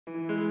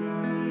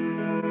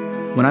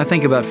When I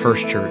think about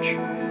First Church,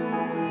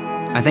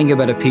 I think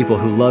about a people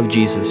who love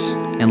Jesus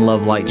and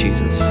love like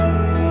Jesus.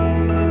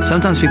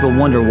 Sometimes people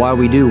wonder why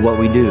we do what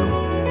we do,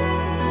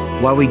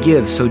 why we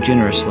give so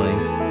generously,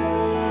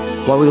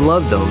 why we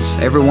love those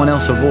everyone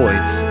else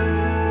avoids,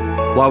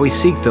 why we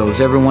seek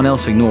those everyone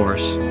else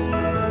ignores,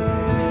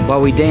 why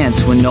we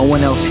dance when no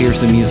one else hears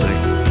the music,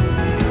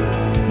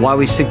 why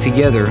we stick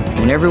together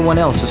when everyone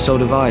else is so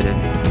divided,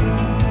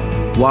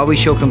 why we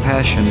show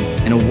compassion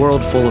in a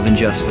world full of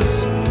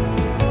injustice.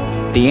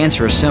 The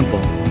answer is simple.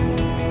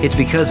 It's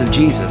because of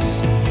Jesus.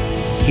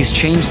 He's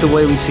changed the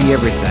way we see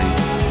everything.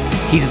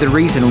 He's the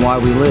reason why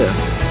we live.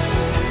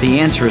 The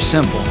answer is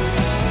simple.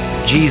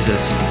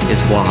 Jesus is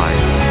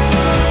why.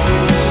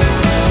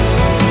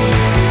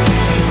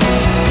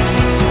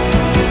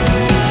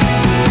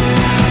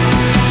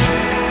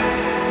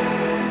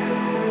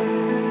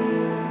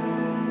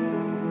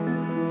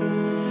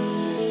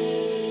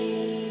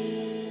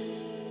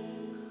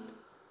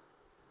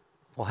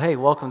 Well, hey,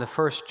 welcome to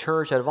First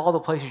Church. Out of all the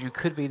places you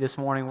could be this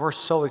morning, we're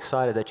so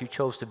excited that you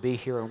chose to be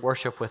here and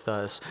worship with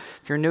us.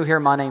 If you're new here,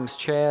 my name's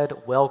Chad.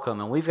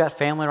 Welcome. And we've got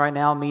family right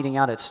now meeting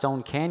out at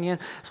Stone Canyon,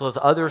 as well as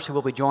others who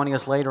will be joining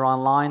us later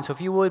online. So if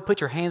you would, put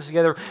your hands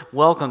together,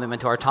 welcome them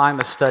into our time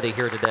of study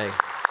here today.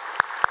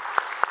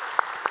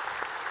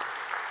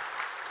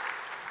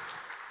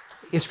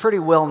 It's pretty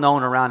well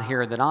known around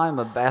here that I'm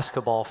a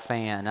basketball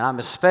fan, and I'm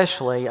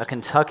especially a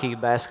Kentucky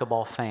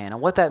basketball fan.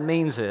 And what that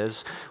means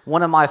is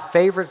one of my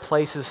favorite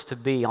places to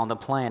be on the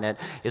planet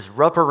is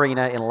Rupp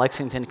Arena in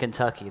Lexington,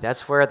 Kentucky.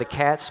 That's where the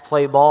Cats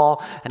play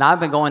ball, and I've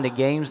been going to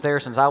games there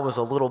since I was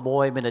a little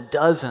boy. I've been to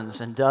dozens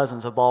and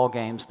dozens of ball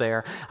games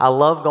there. I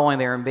love going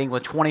there and being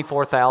with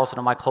 24,000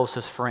 of my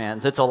closest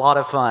friends. It's a lot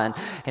of fun.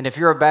 And if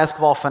you're a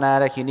basketball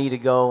fanatic, you need to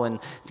go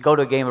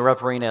to a game at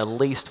Rupp Arena at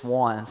least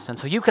once. And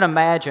so you can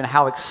imagine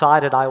how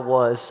excited I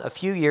was a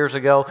few years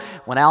ago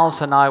when Alice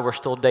and I were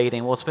still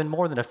dating. Well, it's been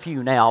more than a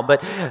few now,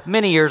 but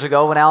many years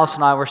ago when Alice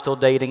and I were still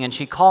dating, and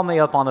she called me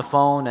up on the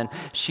phone and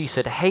she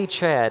said, "Hey,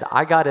 Chad,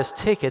 I got us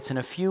tickets in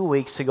a few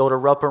weeks to go to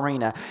Rupp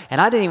Arena."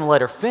 And I didn't even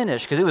let her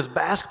finish because it was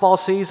basketball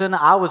season.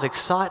 I was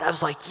excited. I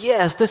was like,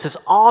 "Yes, this is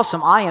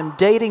awesome. I am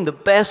dating the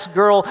best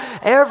girl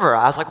ever."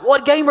 I was like,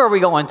 "What game are we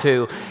going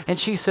to?" And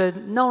she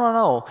said,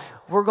 No.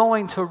 We're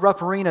going to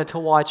Rupp Arena to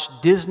watch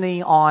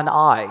Disney on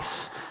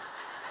Ice."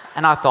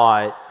 And I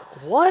thought,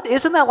 what?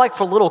 Isn't that like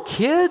for little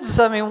kids?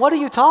 I mean, what are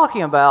you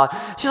talking about?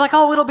 She's like,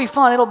 "Oh, it'll be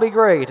fun. It'll be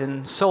great."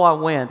 And so I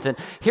went. And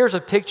here's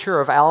a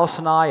picture of Alice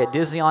and I at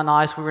Disney on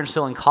Ice. We were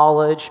still in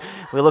college.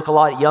 We look a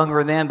lot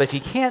younger then. But if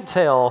you can't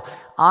tell,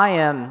 I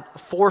am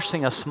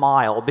forcing a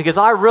smile because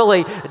I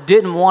really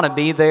didn't want to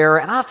be there,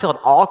 and I felt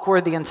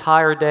awkward the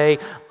entire day,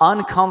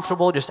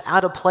 uncomfortable, just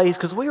out of place,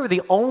 because we were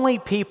the only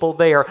people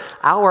there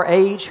our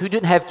age who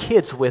didn't have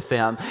kids with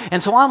them.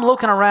 And so I'm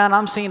looking around,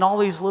 I'm seeing all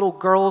these little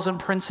girls in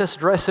princess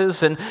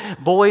dresses and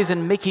boys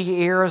in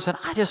Mickey ears, and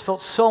I just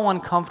felt so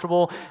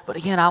uncomfortable. But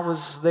again, I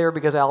was there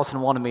because Allison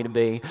wanted me to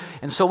be.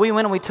 And so we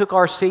went and we took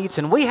our seats,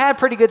 and we had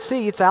pretty good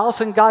seats.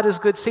 Allison got us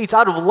good seats.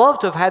 I'd have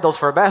loved to have had those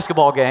for a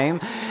basketball game,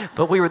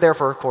 but we were there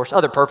for, of course,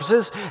 other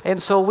purposes.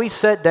 And so we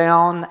sat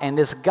down, and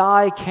this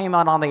guy came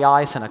out on the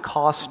ice in a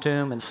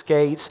costume and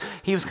skates.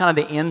 He was kind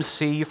of the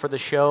MC for the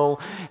show,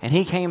 and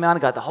he came out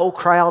and got the whole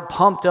crowd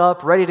pumped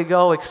up, ready to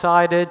go,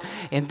 excited.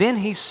 And then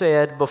he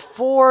said,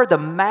 "Before the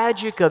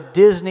magic of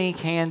Disney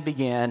can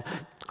begin,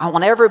 I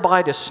want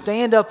everybody to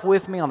stand up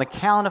with me on the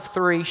count of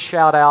 3,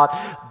 shout out,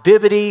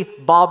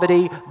 bibbidi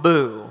bobbidi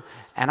boo."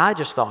 And I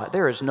just thought,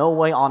 there is no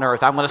way on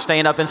earth I'm going to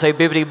stand up and say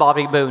bibbidi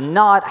bobbidi boo.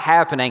 Not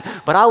happening.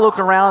 But I look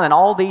around and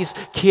all these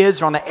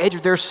kids are on the edge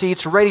of their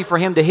seats ready for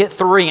him to hit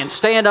 3 and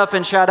stand up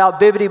and shout out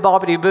bibbidi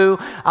bobbidi boo.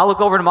 I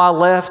look over to my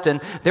left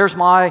and there's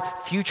my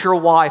future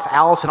wife,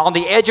 Allison, on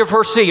the edge of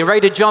her seat,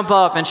 ready to jump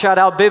up and shout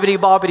out bibbidi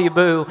bobbidi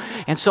boo.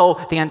 And so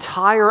the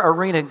entire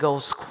arena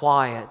goes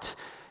quiet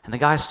and the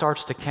guy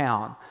starts to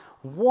count.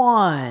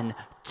 1,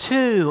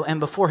 2, and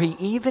before he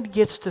even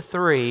gets to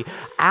 3,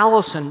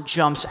 Allison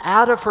jumps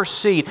out of her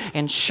seat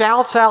and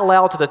shouts out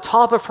loud to the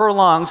top of her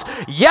lungs,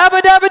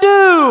 "Yabba dabba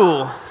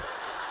doo!"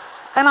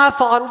 And I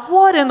thought,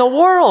 what in the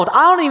world?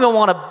 I don't even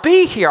want to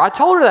be here. I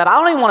told her that. I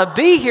don't even want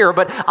to be here,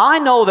 but I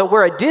know that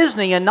we're at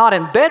Disney and not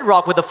in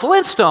Bedrock with the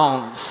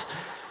Flintstones.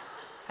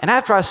 And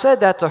after I said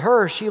that to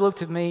her, she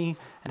looked at me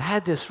and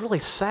had this really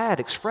sad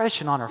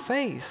expression on her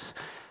face.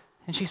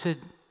 And she said,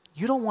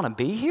 "You don't want to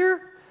be here?"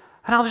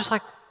 And I was just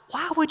like,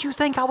 why would you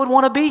think I would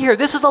want to be here?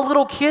 This is a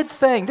little kid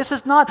thing. This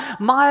is not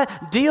my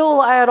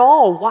deal at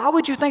all. Why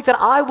would you think that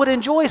I would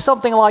enjoy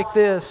something like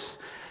this?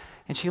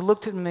 And she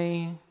looked at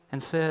me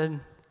and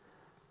said,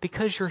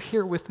 "Because you're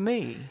here with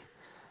me."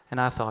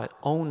 And I thought,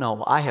 oh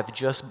no, I have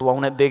just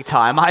blown it big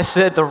time. I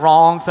said the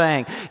wrong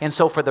thing. And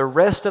so for the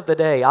rest of the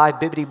day, I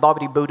bibbidi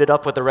bobbidi booed it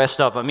up with the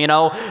rest of them. You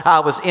know, I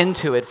was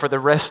into it for the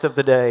rest of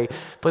the day.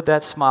 Put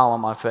that smile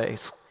on my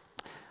face.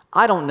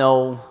 I don't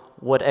know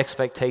what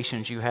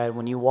expectations you had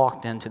when you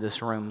walked into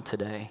this room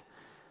today.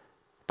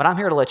 But I'm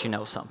here to let you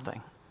know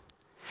something.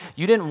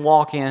 You didn't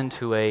walk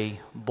into a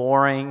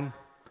boring,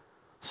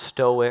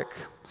 stoic,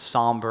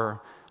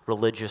 somber,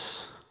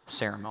 religious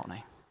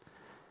ceremony.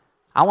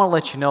 I want to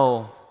let you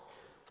know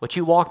what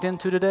you walked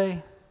into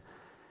today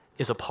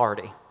is a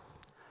party.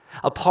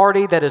 A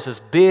party that is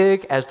as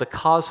big as the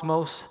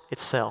cosmos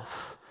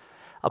itself.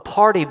 A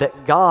party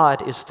that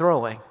God is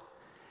throwing.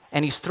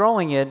 And He's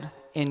throwing it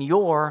in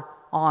your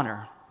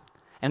honor.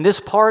 And this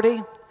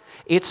party,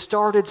 it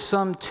started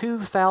some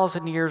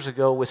 2,000 years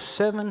ago with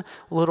 7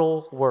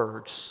 little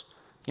words.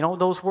 You know what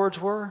those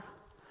words were?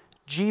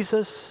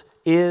 Jesus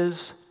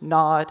is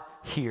not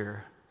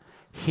here.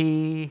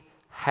 He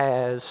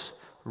has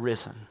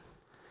risen.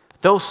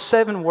 Those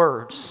 7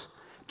 words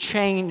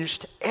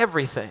changed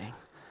everything.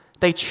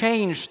 They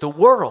changed the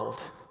world.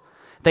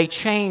 They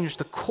changed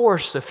the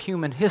course of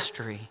human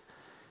history.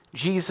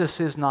 Jesus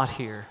is not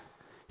here.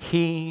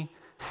 He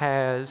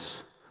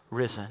has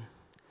risen.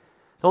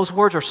 Those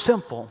words are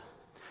simple,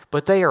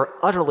 but they are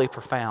utterly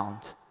profound.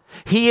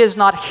 He is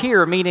not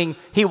here, meaning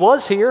He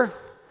was here.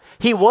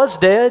 He was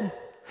dead.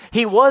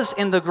 He was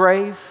in the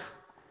grave,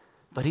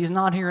 but He's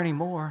not here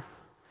anymore.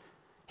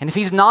 And if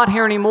He's not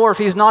here anymore, if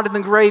He's not in the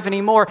grave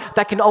anymore,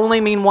 that can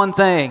only mean one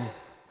thing.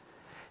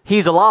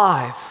 He's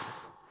alive.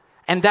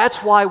 And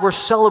that's why we're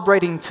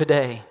celebrating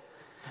today.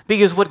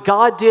 Because what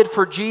God did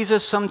for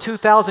Jesus some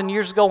 2,000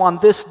 years ago on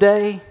this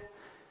day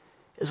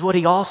is what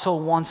He also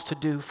wants to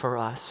do for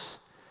us.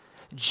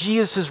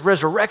 Jesus'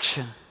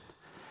 resurrection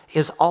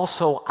is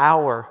also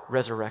our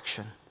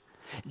resurrection.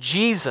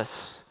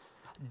 Jesus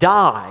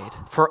died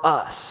for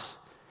us.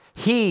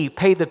 He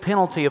paid the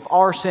penalty of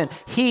our sin.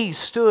 He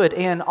stood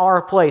in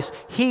our place.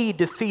 He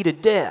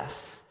defeated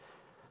death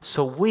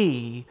so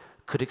we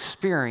could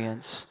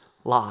experience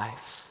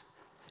life.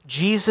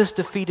 Jesus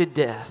defeated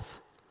death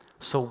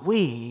so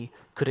we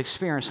could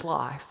experience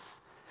life.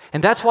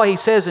 And that's why He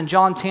says in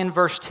John 10,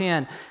 verse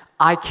 10,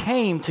 I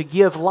came to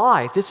give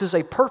life. This is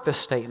a purpose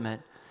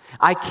statement.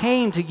 I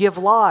came to give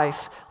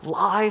life,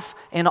 life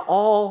in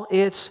all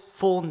its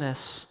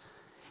fullness.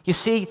 You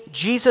see,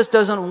 Jesus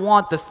doesn't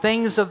want the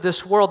things of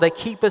this world that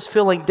keep us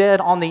feeling dead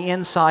on the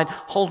inside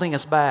holding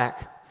us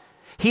back.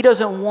 He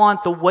doesn't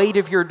want the weight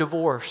of your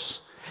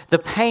divorce, the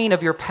pain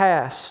of your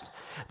past,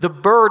 the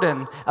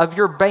burden of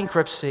your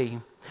bankruptcy,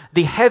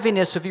 the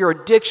heaviness of your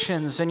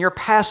addictions and your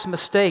past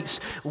mistakes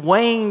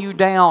weighing you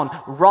down,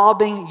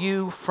 robbing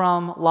you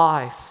from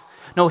life.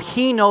 No,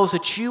 He knows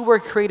that you were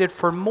created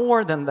for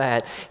more than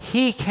that.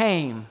 He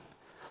came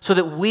so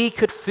that we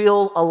could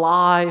feel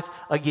alive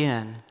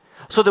again,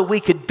 so that we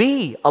could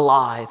be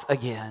alive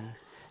again.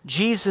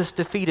 Jesus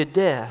defeated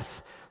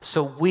death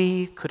so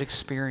we could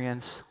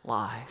experience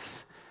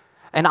life.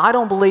 And I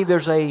don't believe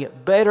there's a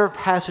better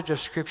passage of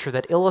Scripture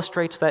that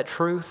illustrates that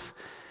truth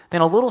than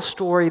a little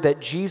story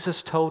that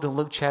Jesus told in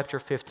Luke chapter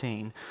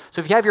 15.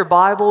 So if you have your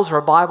Bibles or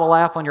a Bible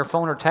app on your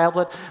phone or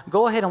tablet,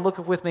 go ahead and look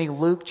with me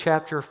Luke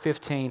chapter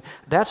 15.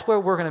 That's where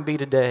we're going to be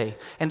today.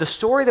 And the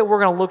story that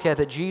we're going to look at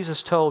that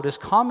Jesus told is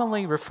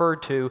commonly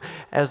referred to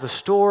as the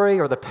story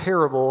or the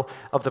parable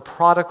of the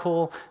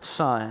prodigal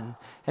son.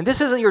 And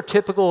this isn't your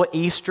typical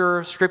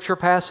Easter scripture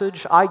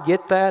passage. I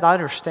get that. I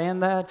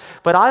understand that.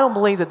 But I don't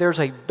believe that there's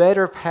a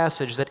better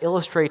passage that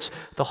illustrates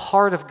the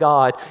heart of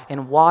God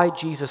and why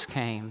Jesus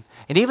came.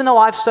 And even though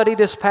I've studied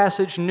this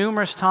passage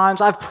numerous times,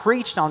 I've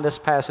preached on this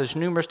passage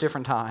numerous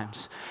different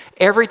times.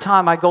 Every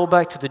time I go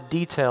back to the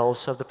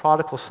details of the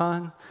prodigal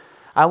son,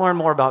 I learn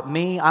more about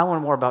me, I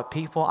learn more about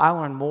people, I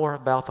learn more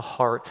about the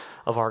heart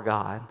of our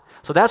God.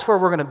 So that's where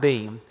we're going to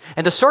be.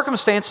 And the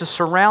circumstances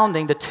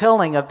surrounding the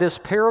telling of this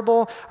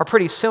parable are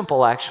pretty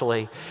simple,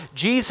 actually.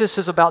 Jesus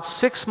is about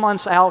 6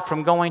 months out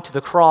from going to the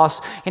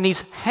cross, and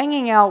He's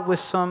hanging out with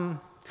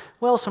some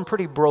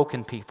pretty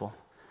broken people,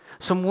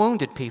 some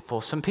wounded people,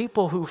 some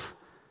people who've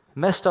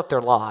messed up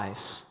their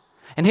lives.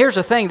 And here's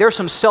the thing, there's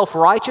some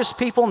self-righteous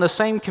people in the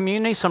same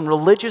community, some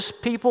religious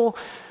people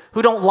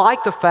who don't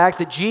like the fact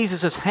that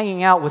Jesus is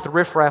hanging out with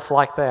riffraff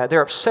like that.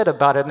 They're upset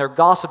about it, and they're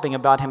gossiping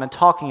about Him and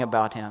talking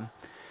about Him.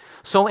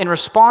 So in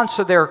response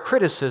to their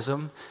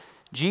criticism,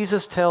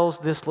 Jesus tells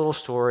this little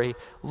story,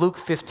 Luke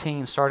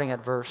 15, starting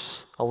at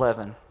verse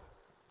 11.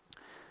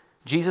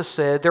 Jesus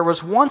said, "There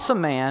was once a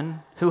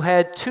man who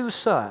had 2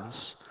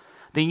 sons.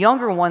 The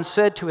younger one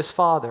said to his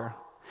father,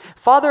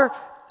 'Father,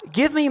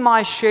 give me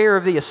my share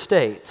of the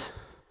estate.'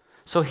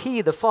 So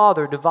he, the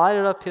father,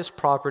 divided up his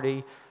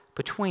property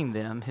between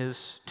them,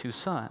 his 2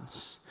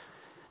 sons."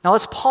 Now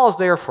let's pause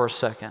there for a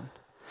second.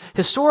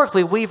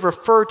 Historically, we've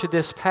referred to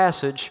this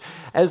passage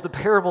as the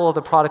parable of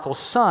the prodigal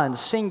son,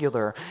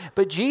 singular.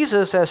 But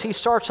Jesus, as He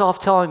starts off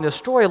telling this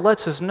story,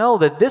 lets us know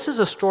that this is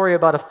a story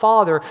about a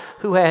father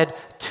who had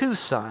 2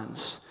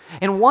 sons.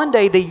 And one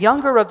day, the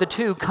younger of the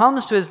 2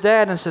 comes to his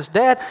dad and says,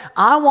 "Dad,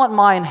 I want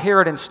my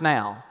inheritance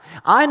now.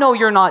 I know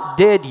you're not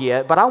dead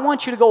yet, but I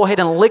want you to go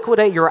ahead and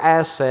liquidate your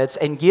assets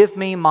and give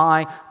me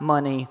my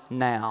money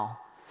now."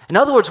 In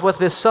other words, what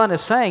this son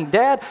is saying,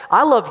 "Dad,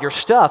 I love your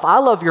stuff. I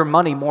love your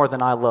money more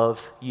than I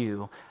love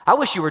you. I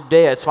wish you were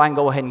dead so I can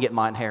go ahead and get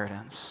my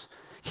inheritance."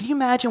 Can you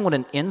imagine what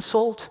an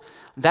insult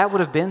that would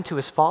have been to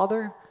his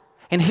father?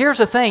 And here's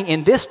the thing,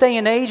 in this day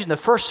and age, in the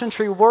first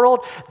century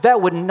world, that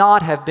would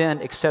not have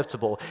been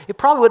acceptable. It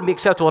probably wouldn't be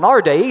acceptable in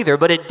our day either,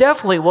 but it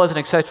definitely wasn't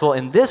acceptable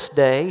in this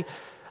day.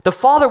 The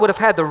father would have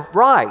had the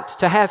right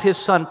to have his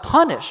son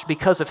punished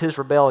because of his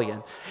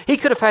rebellion. He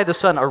could have had the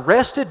son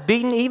arrested,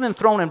 beaten, even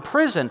thrown in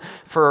prison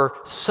for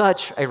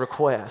such a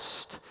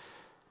request.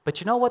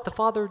 But you know what? The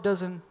father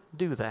doesn't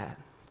do that.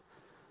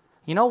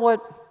 You know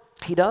what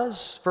he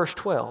does? Verse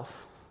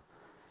 12.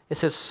 It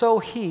says, so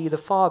he, the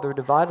father,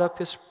 divided up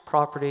his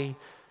property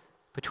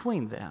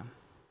between them.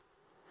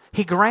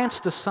 He grants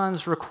the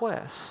son's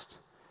request.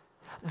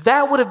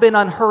 That would have been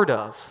unheard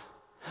of.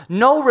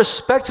 No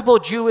respectable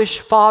Jewish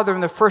father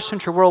in the first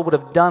century world would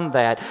have done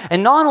that.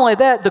 And not only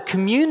that, the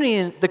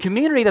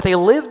community that they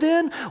lived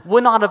in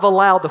would not have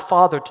allowed the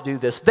father to do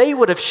this. They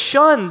would have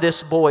shunned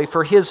this boy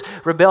for his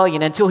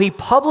rebellion until he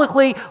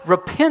publicly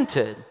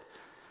repented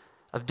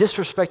of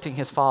disrespecting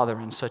his father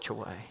in such a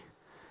way.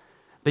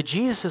 But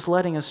Jesus is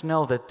letting us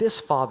know that this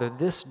father,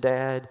 this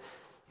dad,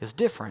 is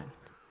different.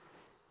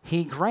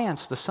 He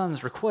grants the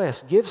son's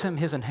request, gives him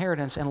his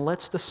inheritance, and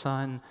lets the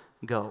son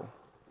go.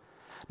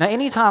 Now,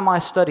 anytime I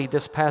study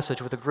this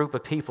passage with a group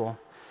of people,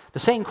 the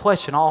same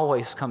question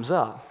always comes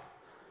up.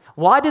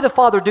 Why did the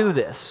father do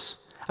this?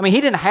 I mean,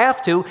 he didn't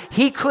have to.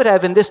 He could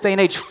have, in this day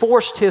and age,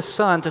 forced his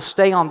son to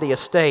stay on the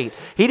estate.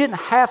 He didn't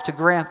have to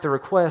grant the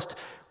request.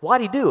 Why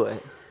did he do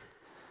it?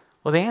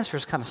 Well, the answer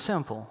is kind of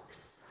simple.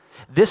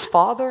 This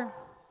father,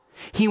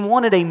 he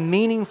wanted a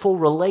meaningful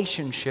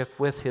relationship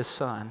with his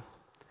son.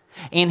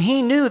 And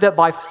he knew that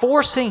by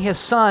forcing his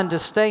son to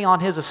stay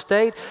on his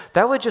estate,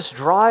 that would just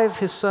drive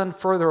his son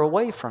further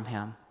away from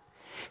him.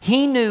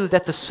 He knew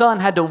that the son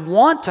had to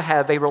want to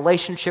have a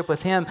relationship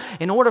with him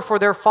in order for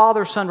their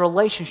father-son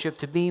relationship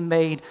to be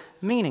made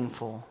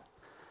meaningful.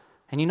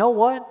 And you know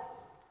what?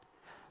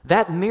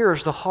 That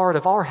mirrors the heart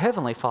of our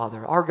Heavenly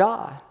Father, our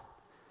God.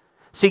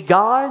 See,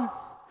 God,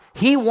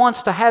 He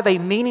wants to have a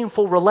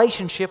meaningful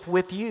relationship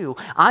with you.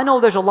 I know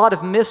there's a lot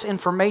of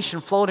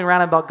misinformation floating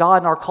around about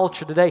God in our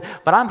culture today,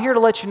 but I'm here to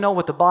let you know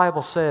what the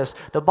Bible says.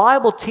 The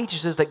Bible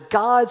teaches us that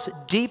God's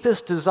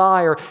deepest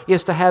desire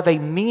is to have a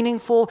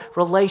meaningful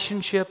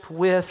relationship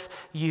with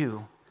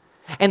you.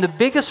 And the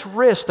biggest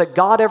risk that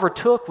God ever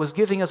took was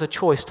giving us a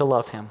choice to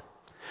love Him.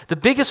 The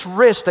biggest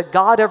risk that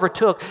God ever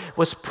took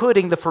was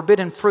putting the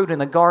forbidden fruit in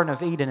the Garden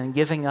of Eden and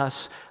giving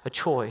us a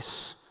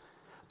choice.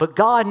 But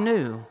God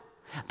knew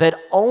that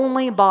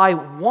only by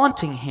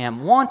wanting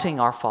Him, wanting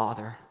our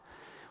Father,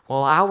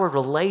 will our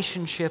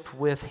relationship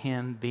with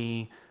Him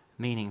be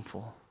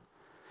meaningful.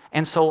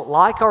 And so,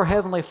 like our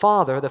Heavenly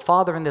Father, the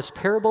Father in this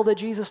parable that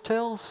Jesus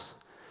tells,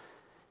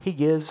 He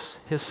gives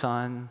His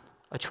Son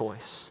a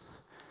choice.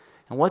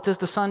 And what does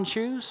the Son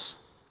choose?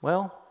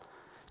 Well,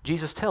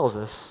 Jesus tells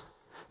us.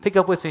 Pick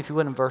up with me, if you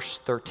would, in verse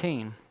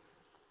 13.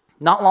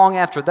 Not long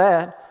after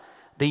that,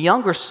 the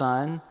younger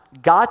son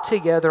got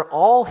together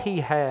all he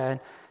had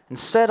and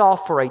set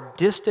off for a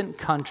distant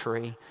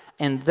country,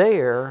 and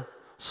there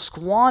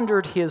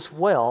squandered his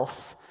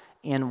wealth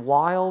in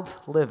wild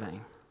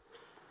living.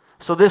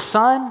 So this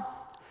son,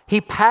 he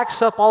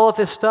packs up all of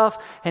his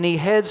stuff and he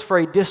heads for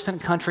a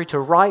distant country to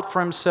write for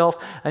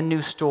himself a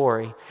new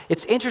story.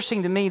 It's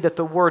interesting to me that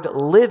the word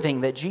living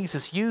that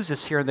Jesus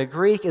uses here in the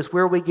Greek is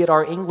where we get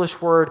our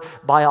English word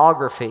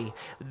biography.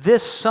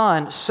 This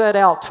son set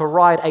out to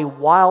write a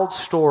wild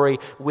story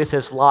with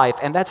his life,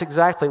 and that's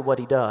exactly what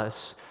he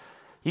does.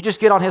 You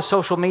just get on his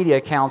social media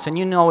accounts and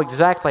you know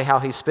exactly how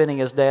he's spending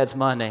his dad's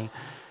money.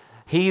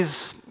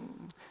 He's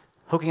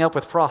hooking up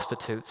with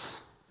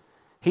prostitutes.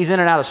 He's in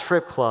and out of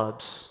strip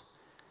clubs.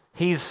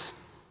 He's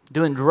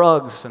doing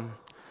drugs and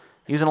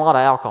using a lot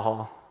of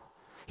alcohol.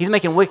 He's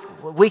making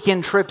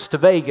weekend trips to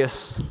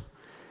Vegas.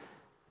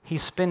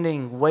 He's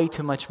spending way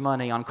too much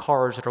money on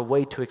cars that are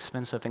way too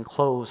expensive and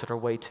clothes that are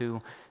way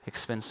too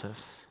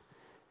expensive.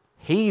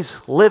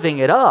 He's living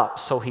it up,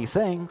 so he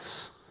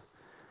thinks.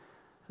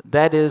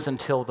 That is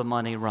until the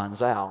money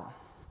runs out.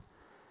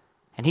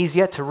 And he's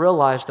yet to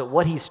realize that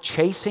what he's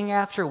chasing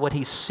after, what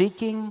he's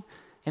seeking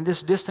in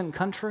this distant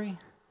country,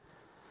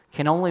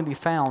 can only be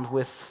found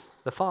with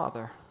the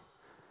Father.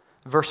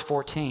 Verse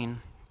 14,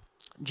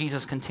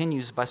 Jesus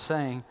continues by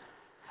saying,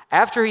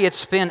 after he had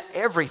spent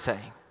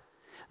everything,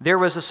 there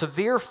was a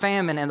severe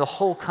famine in the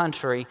whole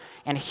country,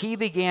 and he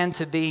began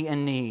to be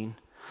in need.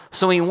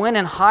 So he went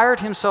and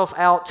hired himself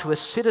out to a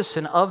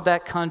citizen of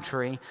that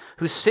country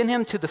who sent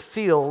him to the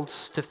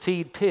fields to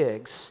feed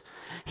pigs.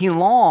 He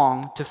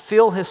longed to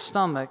fill his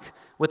stomach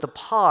with the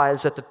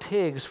pods that the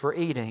pigs were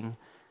eating,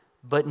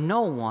 but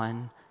no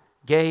one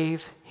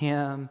gave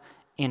him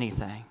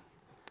anything.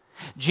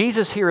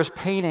 Jesus here is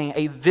painting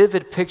a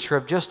vivid picture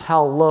of just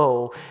how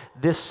low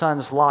this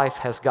son's life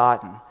has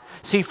gotten.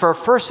 See, for a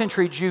first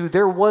century Jew,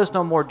 there was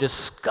no more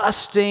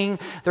disgusting,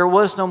 there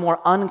was no more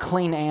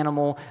unclean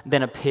animal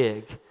than a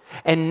pig.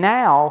 And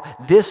now,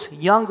 this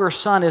younger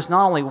son is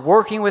not only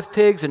working with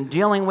pigs and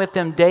dealing with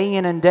them day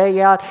in and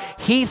day out,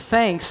 he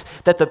thinks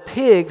that the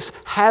pigs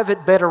have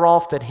it better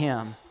off than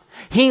him.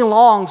 He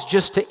longs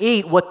just to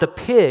eat what the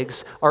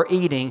pigs are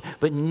eating,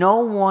 but no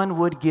one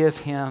would give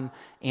him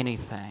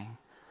anything.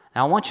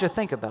 Now, I want you to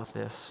think about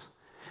this.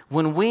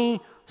 When we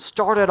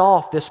started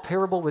off this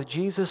parable with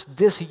Jesus,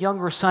 this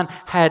younger son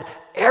had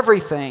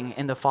everything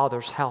in the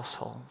father's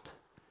household.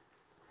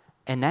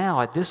 And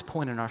now, at this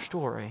point in our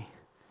story,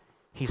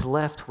 he's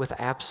left with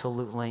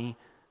absolutely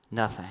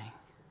nothing.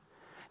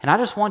 And I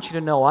just want you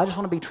to know, I just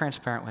want to be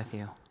transparent with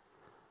you.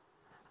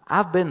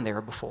 I've been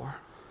there before.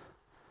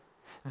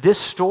 This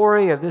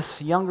story of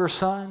this younger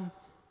son,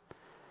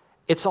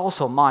 it's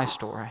also my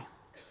story.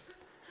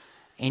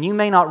 And you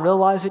may not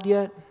realize it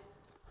yet,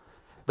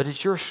 but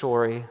it's your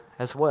story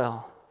as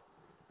well.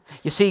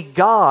 You see,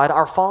 God,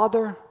 our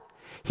Father,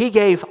 He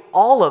gave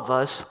all of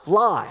us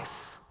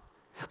life.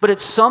 But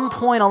at some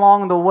point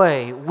along the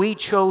way, we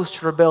chose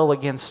to rebel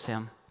against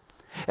Him.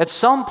 At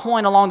some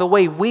point along the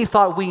way, we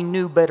thought we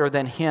knew better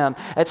than Him.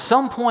 At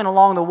some point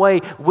along the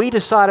way, we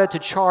decided to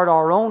chart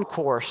our own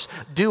course,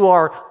 do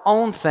our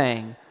own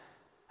thing.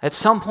 At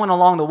some point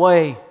along the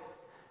way,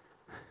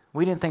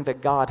 we didn't think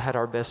that God had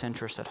our best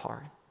interest at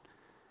heart.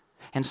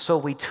 And so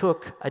we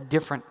took a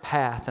different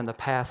path than the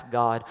path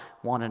God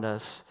wanted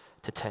us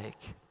to take.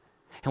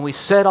 And we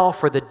set off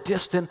for the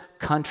distant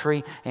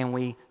country, and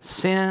we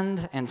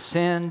sinned and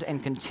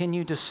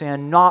continued to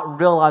sin,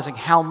 not realizing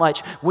how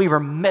much we were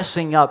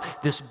messing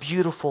up this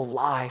beautiful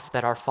life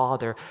that our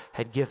Father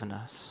had given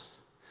us.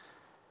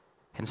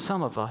 And for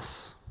some of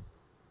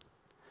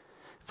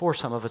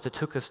us, it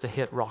took us to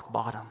hit rock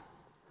bottom,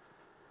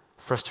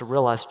 for us to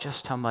realize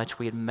just how much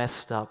we had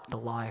messed up the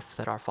life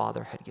that our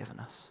Father had given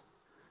us.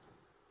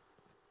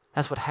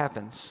 That's what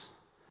happens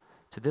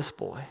to this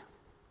boy.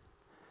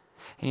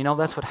 And you know,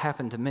 that's what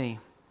happened to me.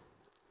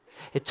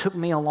 It took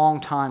me a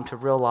long time to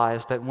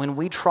realize that when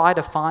we try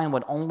to find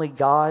what only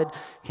God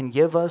can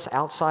give us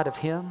outside of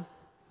Him,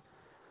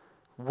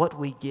 what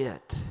we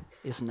get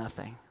is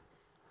nothing.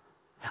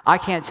 I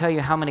can't tell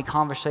you how many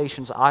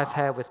conversations I've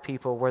had with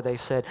people where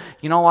they've said,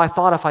 you know, I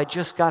thought if I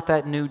just got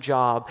that new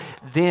job,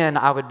 then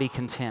I would be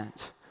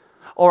content.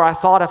 Or I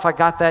thought if I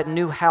got that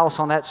new house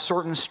on that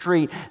certain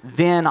street,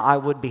 then I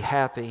would be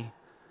happy.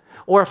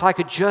 Or if I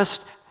could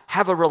just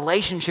have a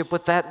relationship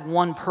with that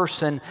one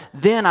person,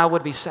 then I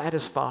would be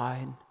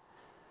satisfied.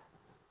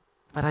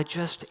 But I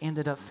just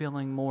ended up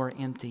feeling more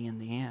empty in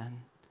the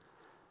end.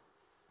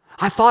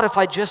 I thought if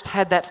I just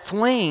had that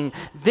fling,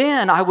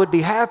 then I would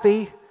be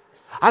happy.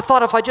 I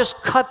thought if I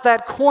just cut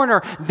that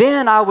corner,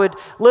 then I would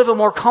live a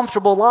more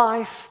comfortable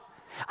life.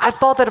 I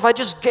thought that if I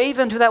just gave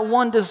in to that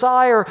one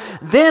desire,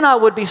 then I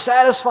would be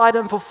satisfied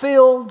and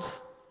fulfilled.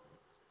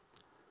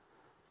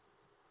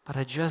 But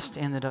I just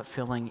ended up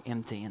feeling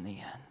empty in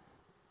the end.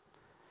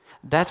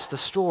 That's the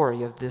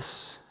story of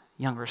this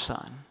younger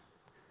son.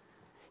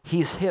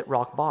 He's hit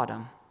rock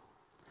bottom.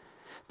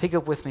 Pick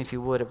up with me, if you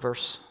would, at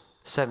verse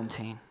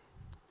 17. It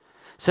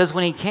says,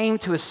 when he came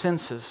to his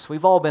senses,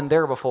 we've all been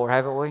there before,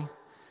 haven't we?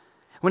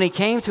 When he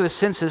came to his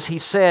senses, he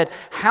said,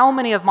 how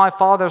many of my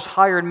father's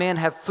hired men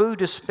have food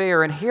to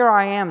spare, and here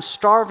I am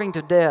starving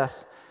to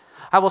death?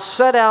 I will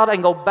set out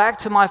and go back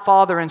to my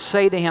father and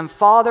say to him,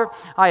 Father,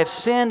 I have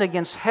sinned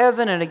against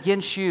heaven and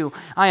against you.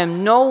 I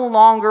am no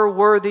longer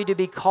worthy to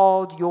be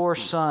called your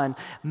son.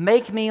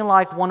 Make me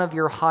like one of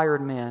your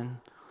hired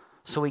men.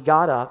 So he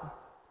got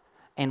up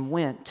and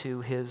went to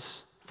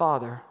his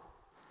father.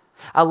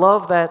 I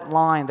love that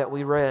line that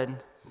we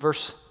read,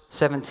 verse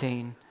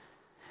 17.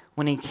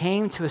 When he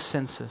came to his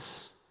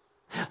senses,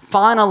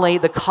 finally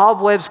the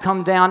cobwebs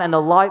come down and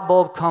the light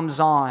bulb comes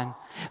on.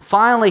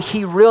 Finally,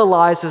 he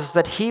realizes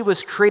that he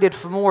was created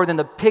for more than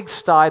the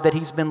pigsty that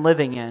he's been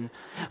living in.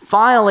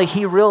 Finally,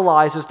 he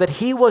realizes that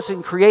he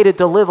wasn't created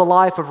to live a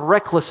life of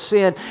reckless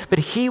sin, but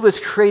he was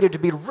created to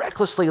be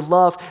recklessly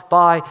loved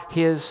by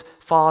his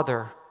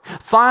Father.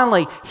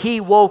 Finally,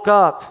 he woke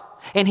up.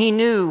 And he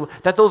knew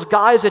that those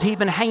guys that he'd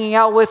been hanging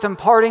out with and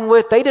partying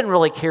with, they didn't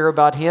really care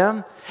about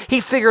him.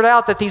 He figured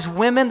out that these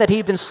women that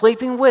he'd been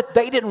sleeping with,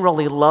 they didn't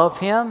really love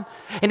him.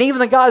 And even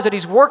the guys that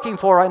he's working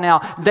for right now,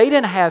 they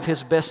didn't have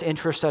his best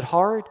interest at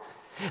heart.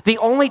 The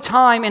only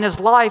time in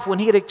his life when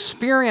he had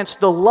experienced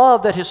the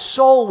love that his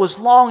soul was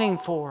longing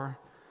for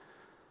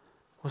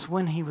was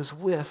when he was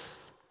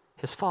with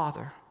his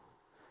Father.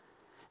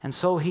 And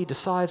so he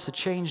decides to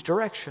change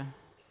direction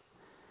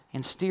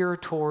and steer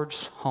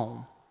towards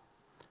home.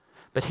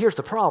 But here's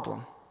the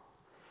problem.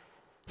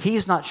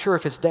 He's not sure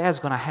if his dad's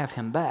going to have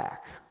him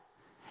back,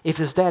 if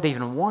his dad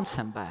even wants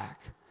him back.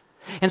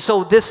 And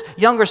so this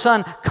younger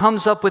son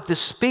comes up with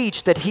this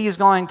speech that he's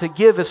going to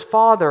give his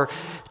father,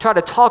 try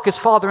to talk his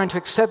father into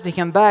accepting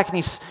him back. And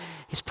he's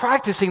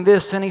practicing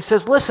this, and he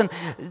says, listen,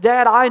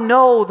 Dad, I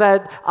know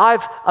that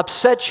I've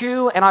upset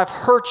you, and I've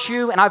hurt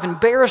you, and I've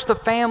embarrassed the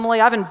family,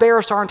 I've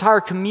embarrassed our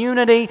entire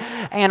community,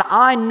 and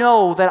I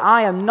know that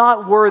I am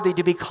not worthy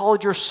to be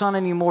called your son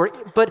anymore.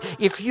 But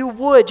if you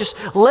would, just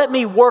let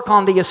me work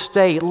on the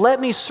estate. Let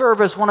me serve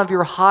as one of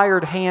your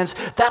hired hands.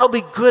 That'll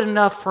be good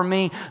enough for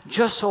me,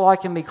 just so I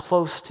can be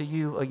close to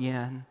you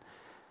again.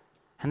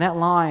 And that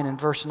line in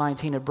verse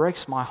 19, it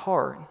breaks my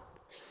heart.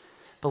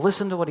 But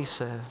listen to what he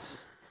says.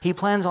 He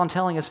plans on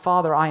telling his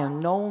father, I am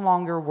no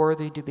longer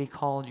worthy to be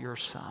called your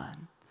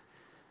son.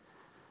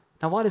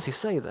 Now, why does he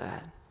say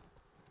that?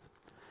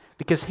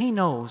 because he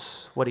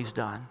knows what he's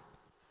done.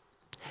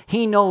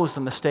 He knows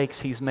the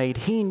mistakes he's made.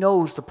 He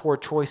knows the poor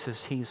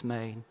choices he's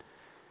made.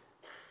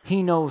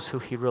 He knows who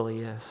he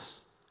really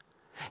is.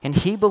 And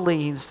he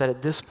believes that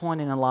at this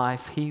point in his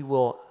life, he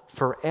will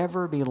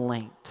forever be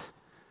linked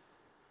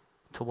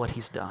to what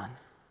he's done.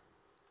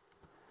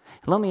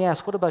 And let me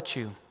ask, what about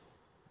you?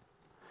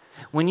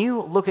 When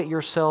you look at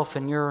yourself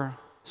in your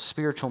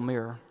spiritual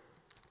mirror,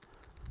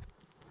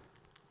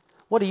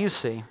 what do you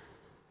see?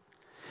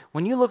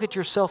 When you look at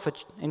yourself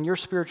in your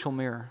spiritual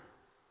mirror,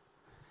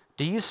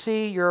 do you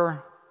see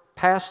your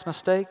past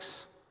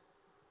mistakes?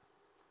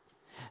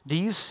 Do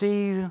you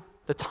see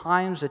the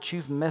times that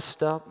you've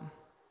messed up?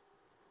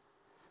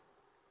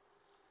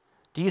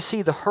 Do you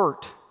see the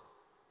hurt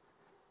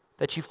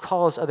that you've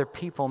caused other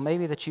people,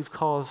 maybe that you've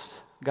caused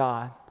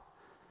God?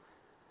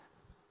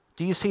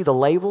 Do you see the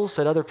labels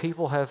that other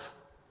people have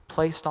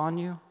placed on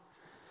you,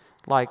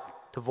 like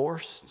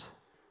divorced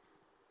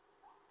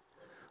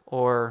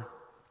or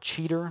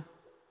cheater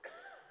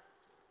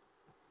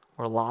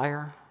or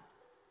liar?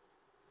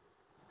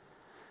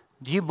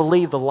 Do you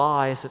believe the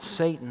lies that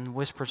Satan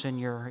whispers in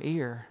your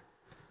ear,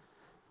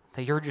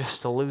 that you're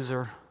just a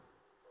loser,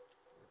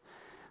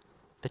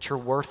 that you're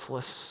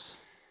worthless,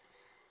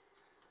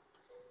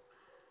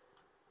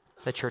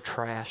 that you're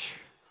trash?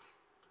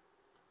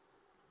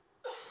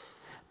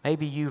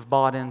 Maybe you've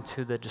bought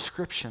into the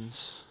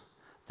descriptions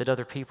that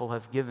other people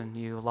have given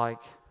you, like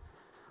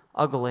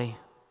ugly,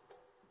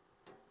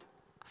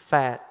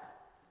 fat,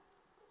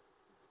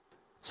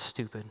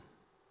 stupid.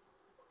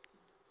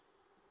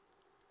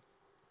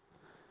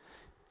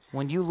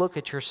 When you look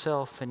at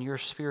yourself in your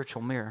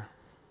spiritual mirror,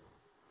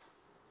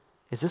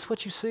 is this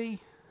what you see?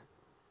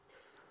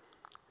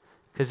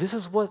 Because this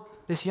is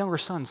what this younger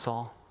son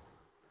saw.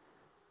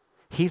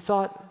 He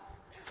thought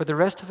for the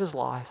rest of his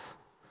life,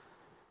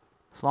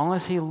 as long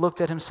as he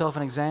looked at himself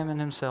and examined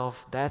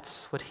himself,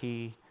 that's what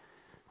he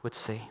would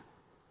see.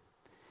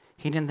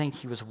 He didn't think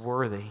he was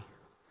worthy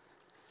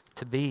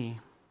to be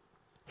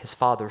his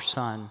father's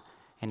son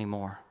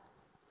anymore.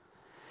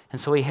 And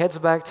so he heads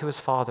back to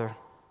his father,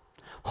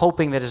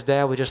 hoping that his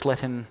dad would just let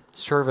him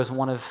serve as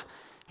one of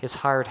his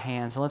hired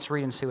hands. And let's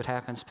read and see what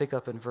happens. Pick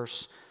up in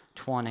verse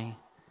 20.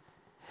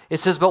 It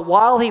says, "But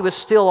while he was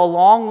still a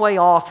long way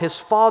off, his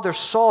father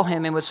saw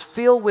him and was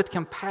filled with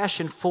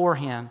compassion for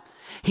him.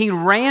 He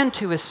ran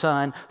to his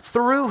son,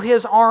 threw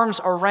his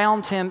arms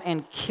around him,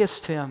 and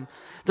kissed him.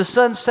 The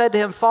son said to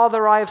him,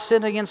 'Father, I have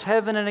sinned against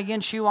heaven and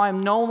against you. I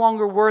am no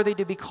longer worthy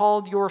to be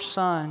called your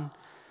son.'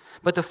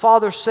 But the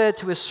father said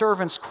to his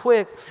servants,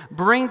 'Quick,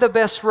 bring the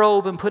best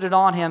robe and put it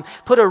on him.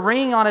 Put a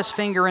ring on his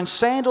finger and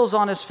sandals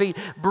on his feet.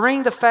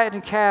 Bring the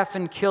fattened calf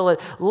and kill it.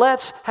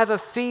 Let's have a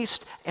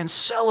feast and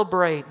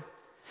celebrate.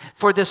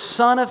 For this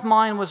son of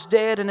mine was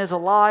dead and is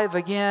alive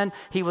again.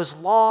 He was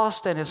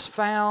lost and is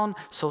found.'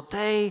 So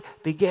they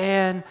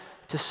began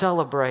to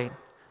celebrate."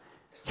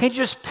 Can you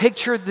just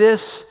picture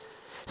this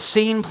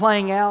scene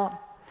playing out?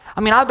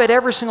 I mean, I bet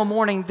every single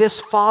morning this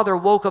father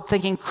woke up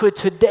thinking, could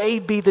today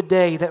be the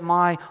day that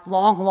my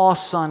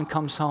long-lost son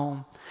comes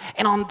home?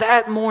 And on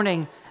that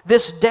morning,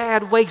 this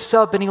dad wakes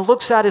up and he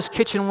looks out his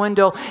kitchen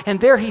window, and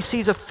there he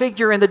sees a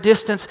figure in the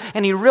distance,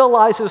 and he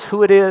realizes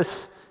who it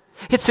is.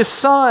 It's his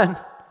son.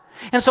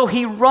 And so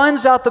he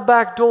runs out the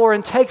back door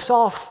and takes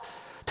off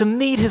to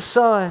meet his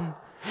son.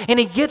 And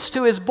he gets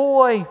to his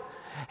boy,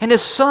 and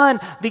his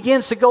son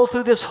begins to go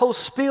through this whole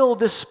spiel,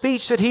 this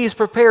speech that he's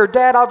prepared.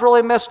 "Dad, I've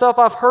really messed up.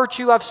 I've hurt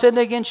you. I've sinned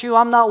against you.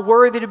 I'm not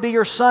worthy to be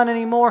your son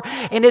anymore."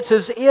 And it's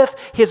as if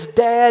his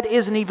dad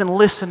isn't even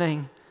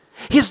listening.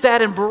 His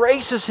dad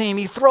embraces him.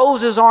 He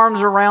throws his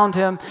arms around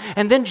him.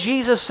 And then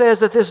Jesus says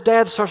that this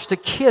dad starts to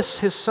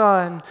kiss his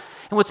son.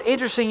 And what's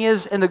interesting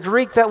is, in the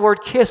Greek, that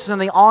word kiss is in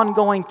the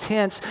ongoing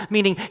tense,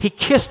 meaning he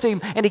kissed him,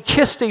 and he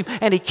kissed him,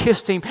 and he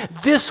kissed him.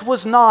 This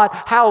was not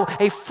how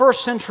a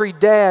first century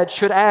dad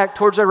should act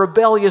towards a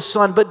rebellious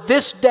son, but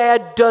this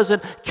dad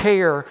doesn't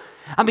care.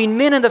 I mean,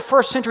 men in the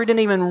first century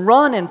didn't even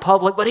run in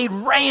public, but he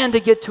ran to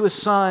get to his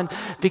son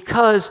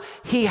because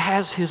he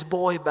has his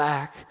boy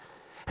back.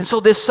 And so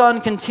this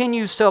son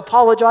continues to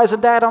apologize,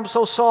 and "Dad, I'm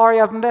so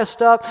sorry, I've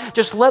messed up.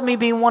 Just let me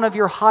be one of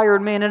your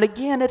hired men." And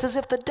again, it's as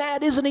if the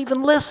dad isn't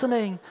even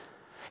listening.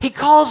 He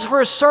calls for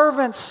his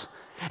servants.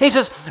 He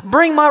says,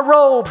 "Bring my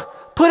robe,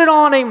 put it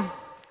on him.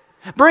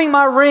 Bring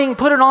my ring,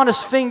 put it on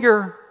his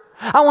finger.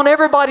 I want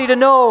everybody to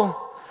know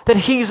that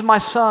he's my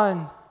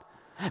son.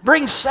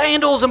 Bring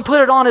sandals and put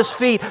it on his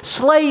feet.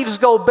 Slaves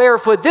go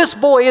barefoot. This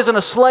boy isn't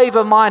a slave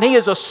of mine. He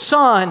is a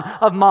son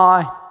of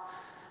mine."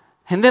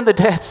 And then the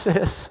dad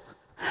says,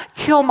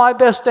 "Kill my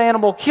best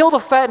animal. Kill the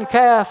fattened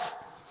calf.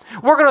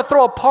 We're going to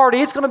throw a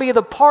party. It's going to be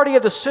the party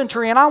of the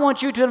century, and I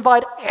want you to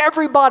invite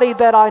everybody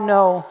that I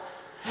know,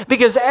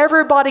 because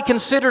everybody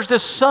considers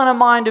this son of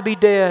mine to be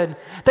dead.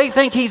 They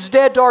think he's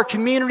dead to our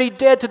community,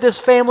 dead to this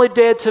family,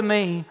 dead to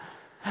me.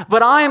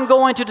 But I am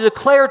going to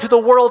declare to the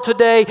world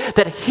today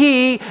that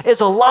he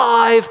is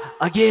alive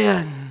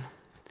again."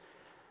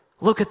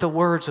 Look at the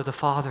words of the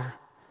Father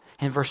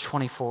in verse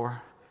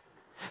 24.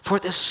 "For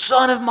this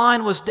son of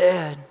mine was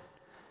dead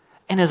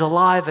and is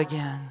alive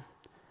again.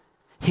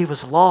 He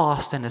was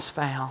lost and is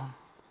found.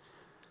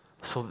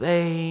 So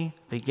they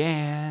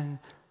began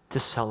to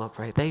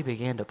celebrate. They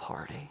began to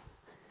party.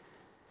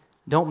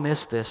 Don't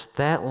miss this.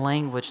 That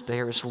language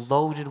there is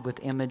loaded with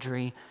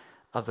imagery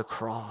of the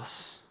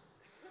cross.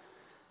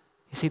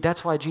 You see,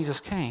 that's why Jesus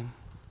came.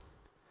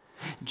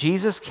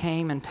 Jesus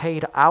came and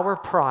paid our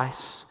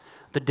price,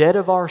 the debt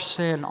of our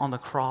sin on the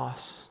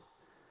cross,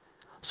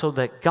 so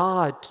that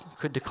God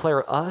could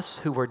declare us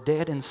who were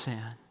dead in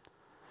sin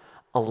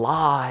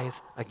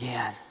alive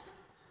again.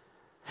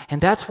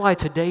 And that's why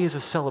today is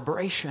a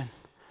celebration.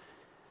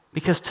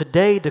 Because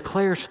today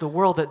declares to the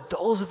world that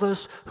those of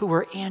us who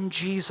are in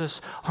Jesus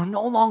are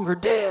no longer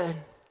dead,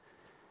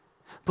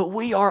 but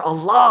we are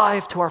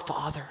alive to our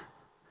Father.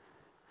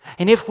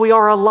 And if we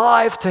are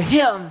alive to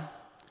Him,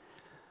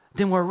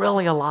 then we're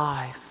really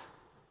alive.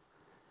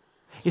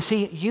 You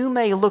see, you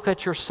may look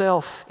at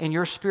yourself in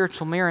your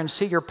spiritual mirror and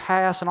see your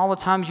past and all the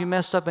times you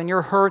messed up and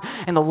you're hurt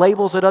and the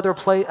labels that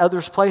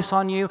others place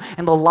on you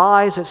and the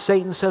lies that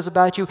Satan says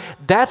about you.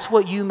 That's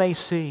what you may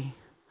see.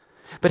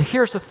 But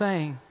here's the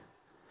thing.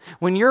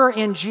 When you're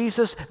in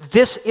Jesus,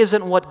 this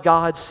isn't what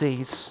God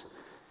sees.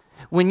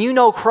 When you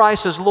know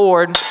Christ as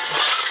Lord,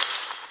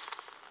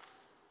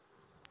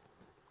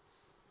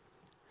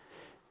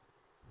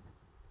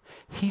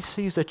 He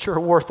sees that you're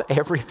worth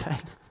everything.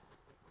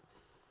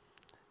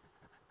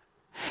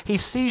 He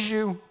sees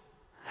you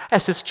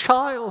as His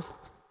child,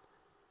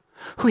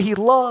 who He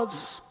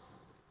loves,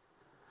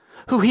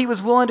 who He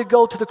was willing to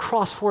go to the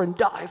cross for and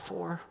die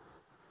for.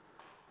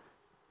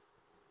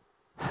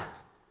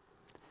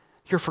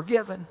 You're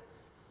forgiven.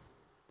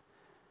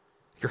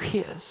 You're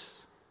His.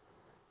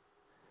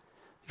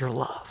 You're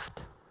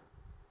loved.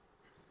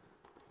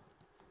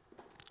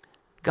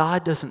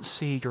 God doesn't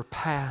see your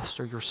past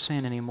or your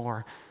sin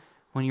anymore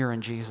when you're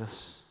in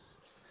Jesus.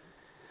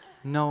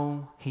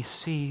 No, He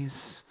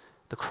sees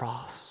the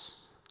cross.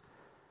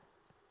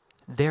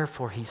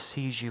 Therefore, He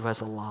sees you as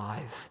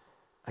alive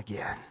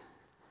again.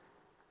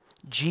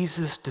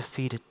 Jesus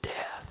defeated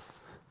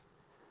death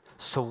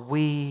so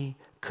we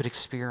could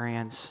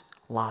experience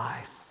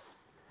life.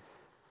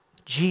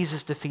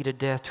 Jesus defeated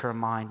death to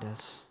remind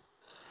us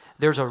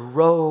there's a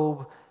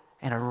robe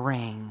and a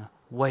ring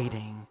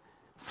waiting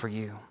for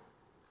you.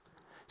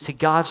 See,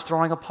 God's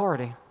throwing a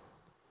party,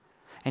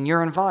 and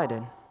you're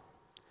invited.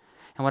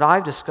 And what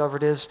I've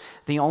discovered is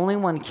the only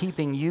one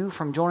keeping you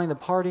from joining the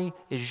party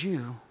is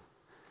you.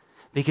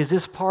 Because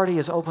this party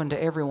is open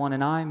to everyone,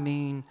 and I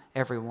mean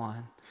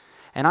everyone.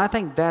 And I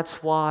think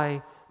that's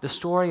why the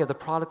story of the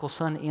prodigal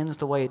son ends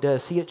the way it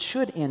does. See, it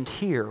should end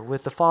here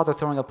with the father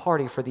throwing a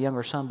party for the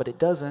younger son, but it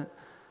doesn't.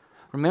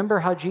 Remember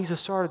how Jesus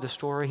started the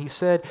story? He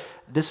said,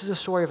 this is a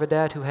story of a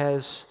dad who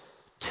has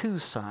 2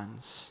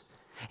 sons.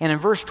 And in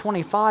verse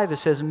 25 it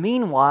says,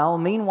 Meanwhile,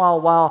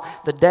 while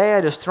the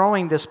dad is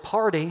throwing this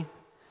party,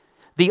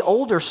 the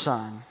older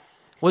son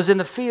was in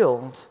the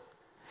field.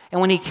 And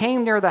when he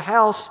came near the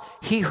house,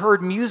 he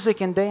heard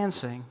music and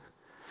dancing.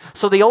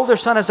 So the older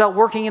son is out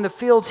working in the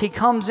fields. He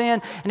comes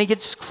in and he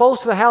gets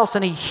close to the house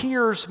and he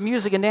hears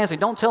music and dancing.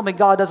 Don't tell me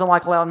God doesn't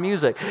like loud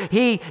music.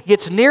 He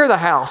gets near the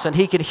house and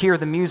he could hear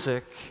the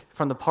music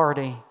from the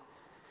party.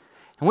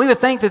 And we would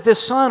think that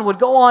this son would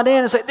go on in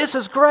and say, this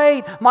is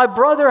great, my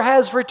brother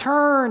has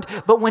returned.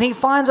 But when he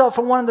finds out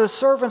from one of the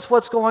servants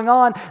what's going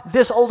on,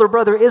 this older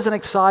brother isn't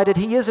excited,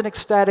 he isn't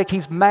ecstatic,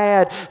 he's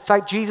mad. In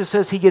fact, Jesus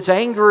says he gets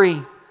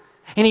angry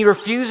and he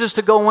refuses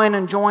to go in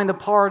and join the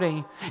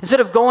party. Instead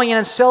of going in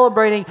and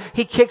celebrating,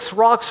 he kicks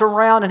rocks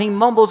around and he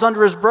mumbles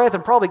under his breath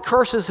and probably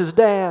curses his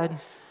dad.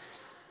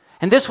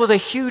 And this was a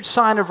huge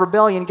sign of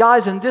rebellion.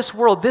 Guys, in this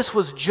world, this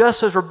was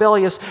just as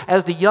rebellious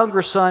as the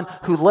younger son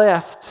who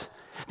left.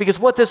 Because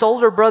what this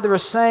older brother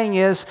is saying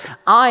is,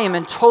 I am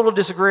in total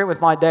disagreement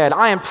with my dad.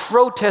 I am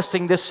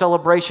protesting this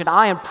celebration.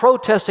 I am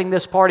protesting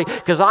this party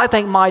because I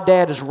think my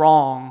dad is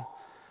wrong.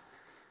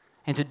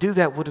 And to do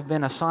that would have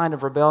been a sign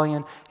of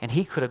rebellion, and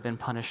he could have been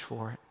punished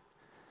for it.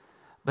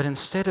 But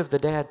instead of the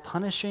dad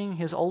punishing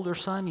his older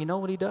son, you know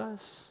what he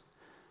does?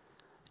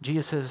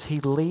 Jesus says he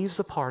leaves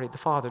the party, the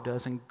father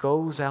does, and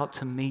goes out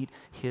to meet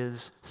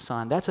his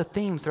son. That's a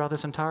theme throughout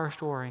this entire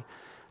story.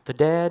 The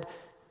dad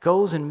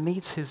goes and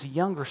meets his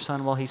younger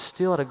son while he's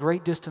still at a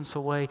great distance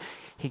away.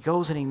 He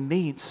goes and he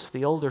meets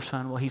the older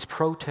son while he's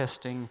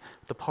protesting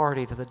the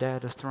party that the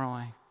dad is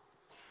throwing.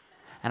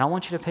 And I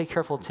want you to pay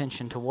careful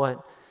attention to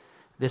what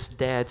this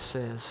dad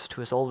says to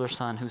his older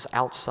son who's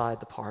outside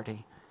the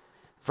party.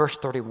 Verse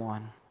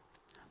 31,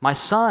 "My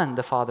son,"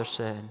 the father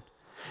said,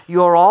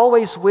 "you are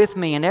always with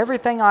me and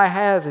everything I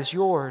have is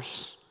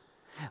yours.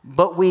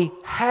 But we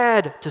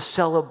had to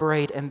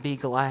celebrate and be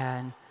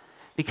glad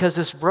because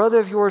this brother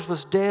of yours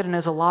was dead and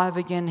is alive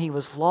again. He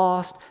was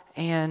lost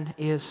and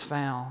is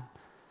found."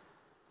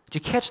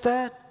 Did you catch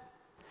that?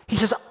 He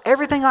says,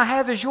 everything I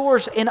have is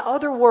yours. In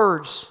other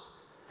words,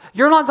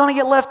 you're not going to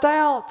get left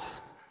out.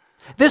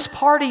 This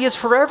party is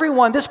for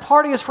everyone. This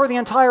party is for the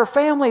entire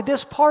family.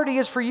 This party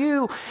is for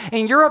you.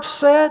 And you're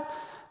upset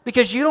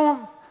because you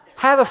don't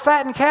have a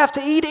fattened calf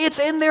to eat. It's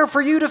in there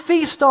for you to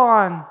feast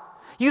on.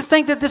 You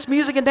think that this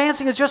music and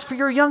dancing is just for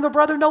your younger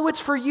brother? No, it's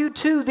for you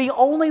too. The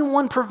only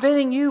one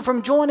preventing you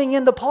from joining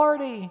in the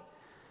party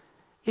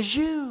is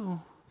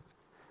you.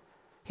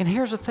 And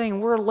here's the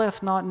thing, we're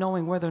left not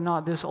knowing whether or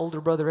not this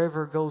older brother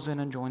ever goes in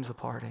and joins the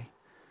party.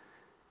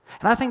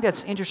 And I think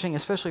that's interesting,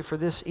 especially for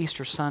this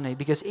Easter Sunday,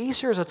 because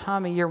Easter is a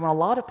time of year when a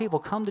lot of people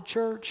come to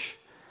church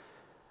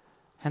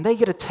and they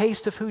get a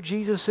taste of who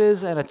Jesus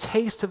is and a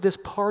taste of this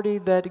party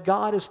that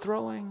God is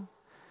throwing.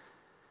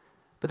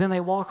 But then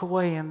they walk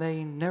away and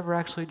they never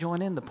actually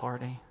join in the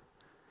party.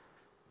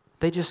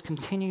 They just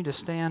continue to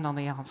stand on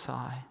the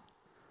outside.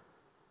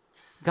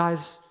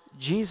 Guys,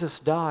 Jesus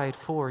died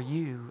for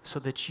you so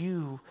that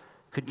you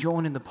could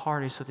join in the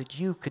party, so that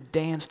you could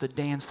dance the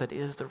dance that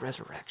is the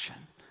resurrection.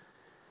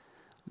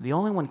 The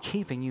only one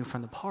keeping you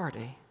from the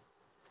party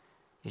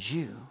is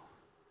you.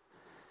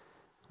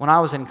 When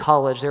I was in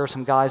college, there were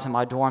some guys in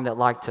my dorm that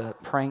liked to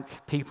prank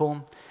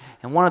people.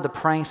 And one of the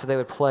pranks that they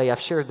would play,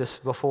 I've shared this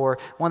before,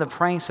 one of the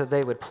pranks that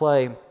they would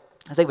play,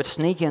 they would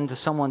sneak into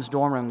someone's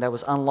dorm room that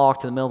was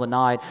unlocked in the middle of the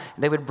night.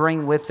 And they would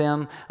bring with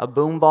them a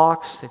boom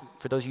box.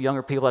 For those of you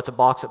younger people, that's a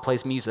box that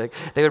plays music.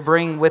 They would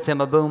bring with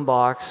them a boom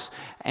box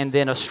and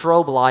then a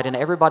strobe light, and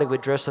everybody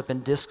would dress up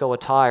in disco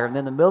attire. And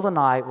then in the middle of the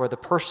night, where the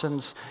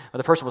person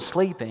was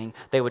sleeping,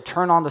 they would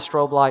turn on the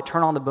strobe light,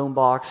 turn on the boom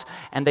box,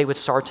 and they would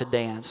start to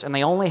dance. And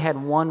they only had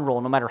one rule: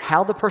 no matter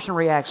how the person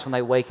reacts when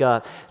they wake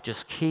up,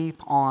 just keep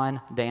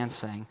on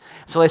dancing.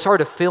 So they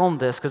started to film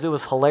this because it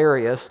was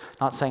hilarious.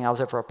 Not saying I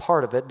was ever a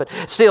part of it, but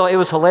still, it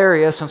was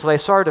hilarious. And so they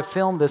started to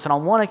film this. And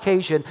on one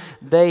occasion,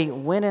 they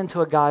went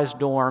into a guy's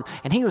dorm,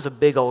 and he was a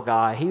big old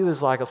guy. He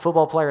was like a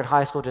football player in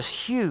high school, just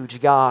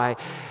huge guy.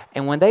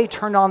 And when they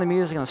turned on the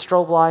music and the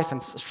strobe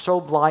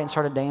light and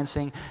started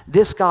dancing,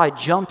 this guy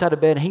jumped out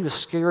of bed and he was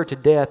scared to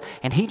death,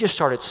 and he just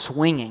started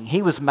swinging.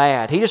 He was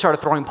mad. He just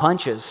started throwing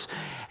punches.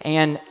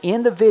 And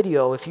in the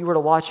video, if you were to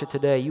watch it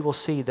today, you will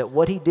see that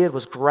what he did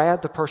was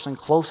grab the person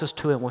closest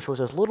to him, which was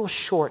this little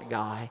short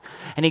guy.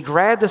 And he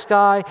grabbed this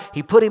guy,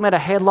 he put him in a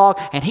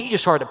headlock, and he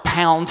just started to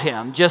pound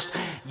him, just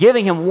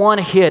giving him one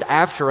hit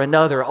after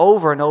another,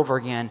 over and over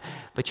again.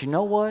 But you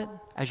know what?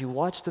 As you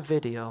watch the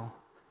video,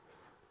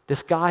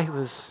 this guy who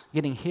was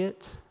getting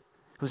hit,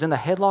 who was in the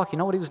headlock, you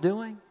know what he was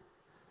doing?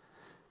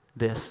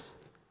 This.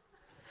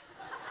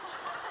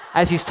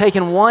 As he's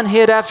taking one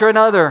hit after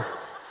another,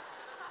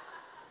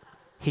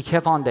 he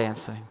kept on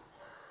dancing.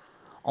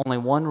 Only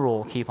one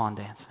rule: keep on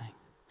dancing.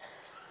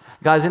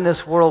 Guys, in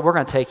this world, we're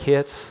going to take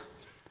hits.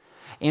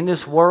 In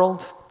this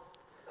world,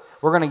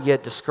 we're going to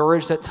get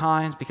discouraged at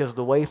times because of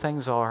the way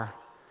things are.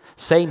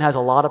 Satan has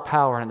a lot of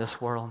power in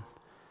this world.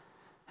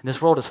 And this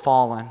world is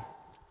fallen.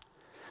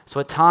 So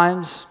at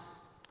times,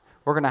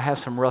 we're going to have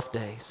some rough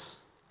days.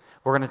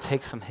 We're going to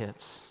take some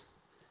hits.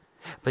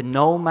 But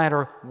no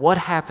matter what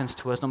happens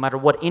to us, no matter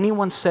what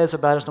anyone says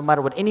about us, no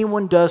matter what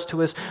anyone does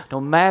to us,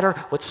 no matter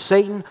what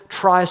Satan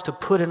tries to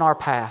put in our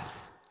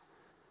path,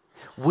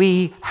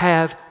 we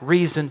have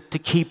reason to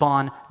keep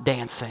on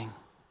dancing.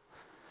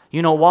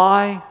 You know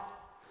why?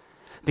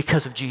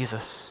 Because of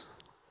Jesus.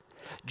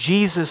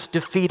 Jesus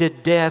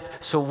defeated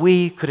death so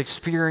we could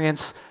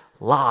experience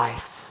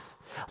life.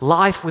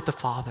 Life with the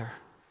Father.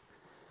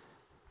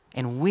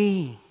 And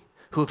we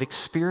who have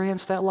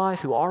experienced that life,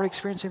 who are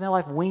experiencing that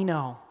life, we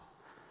know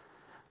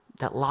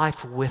that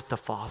life with the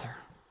Father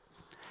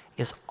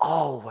is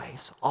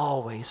always,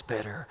 always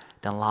better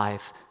than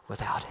life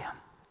without Him.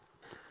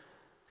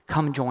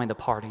 Come join the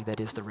party that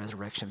is the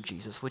resurrection of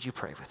Jesus. Would you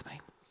pray with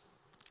me?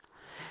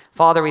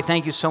 Father, we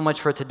thank you so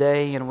much for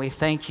today, and we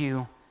thank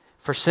you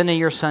for sending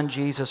your Son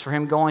Jesus, for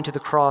Him going to the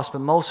cross,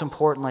 but most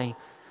importantly,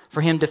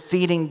 for Him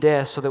defeating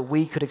death so that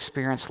we could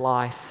experience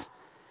life.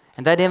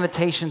 And that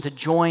invitation to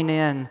join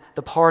in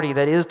the party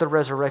that is the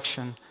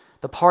resurrection,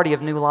 the party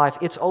of new life,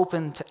 it's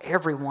open to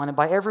everyone. And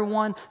by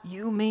everyone,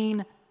 you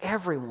mean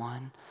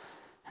everyone.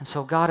 And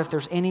so, God, if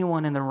there's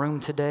anyone in the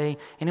room today,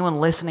 anyone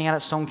listening out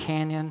at Stone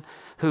Canyon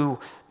who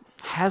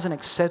hasn't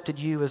accepted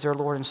you as their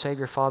Lord and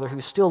Savior, Father,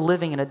 who's still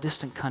living in a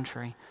distant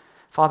country,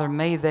 Father,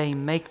 may they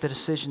make the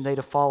decision today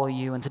to follow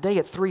you. And today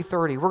at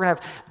 3:30, we're going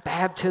to have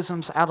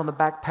baptisms out on the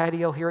back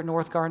patio here at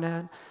North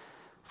Garnett.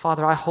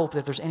 Father, I hope that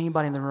if there's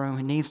anybody in the room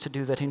who needs to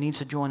do that, who needs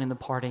to join in the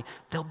party,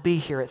 they'll be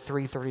here at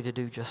 3:30 to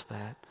do just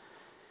that.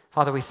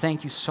 Father, we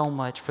thank you so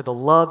much for the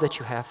love that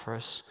you have for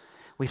us.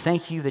 We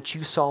thank you that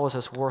you saw us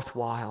as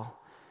worthwhile.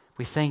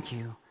 We thank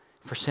you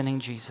for sending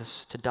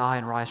Jesus to die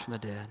and rise from the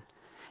dead.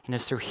 And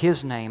it's through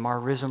His name, our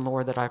risen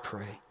Lord, that I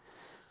pray.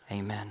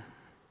 Amen.